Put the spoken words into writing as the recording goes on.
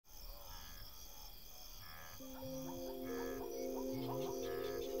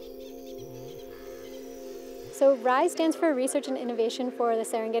So RISE stands for Research and Innovation for the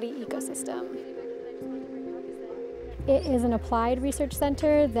Serengeti Ecosystem. It is an applied research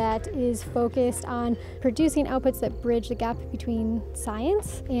center that is focused on producing outputs that bridge the gap between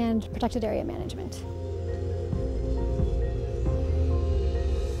science and protected area management.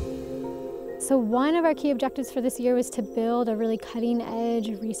 So one of our key objectives for this year was to build a really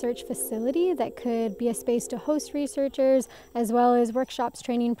cutting-edge research facility that could be a space to host researchers, as well as workshops,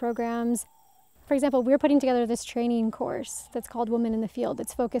 training programs. For example, we're putting together this training course that's called Women in the Field.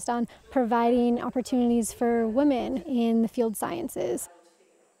 It's focused on providing opportunities for women in the field sciences.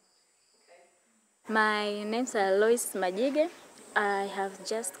 My name's Lois Majige. I have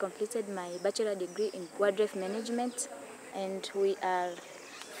just completed my bachelor degree in wildlife management, and we are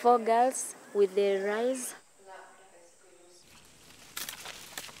 4 girls with the RISE.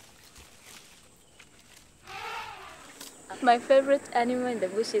 My favorite animal in the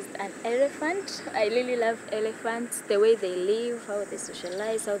bush is an elephant. I really love elephants, the way they live, how they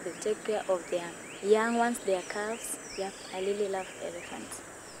socialize, how they take care of their young ones, their calves. Yep, I really love elephants.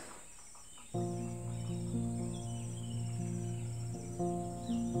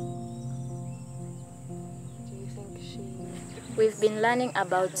 We've been learning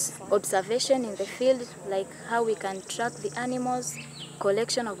about observation in the field, like how we can track the animals,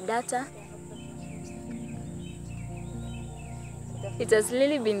 collection of data. It has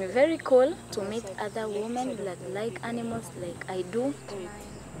really been very cool to meet other women that like animals like I do.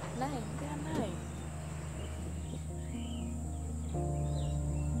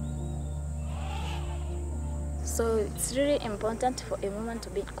 So it's really important for a woman to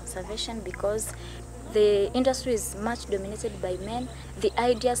be in conservation because the industry is much dominated by men. The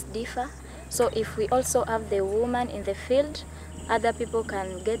ideas differ. So if we also have the woman in the field, other people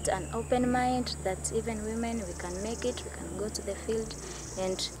can get an open mind that even women, we can make it, we can go to the field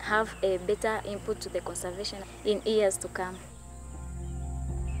and have a better input to the conservation in years to come.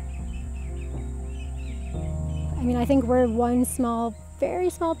 I mean, I think we're one small, very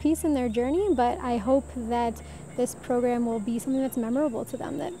small piece in their journey, but I hope that this program will be something that's memorable to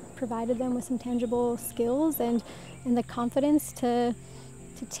them, that provided them with some tangible skills and the confidence to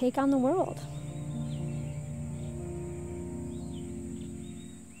take on the world.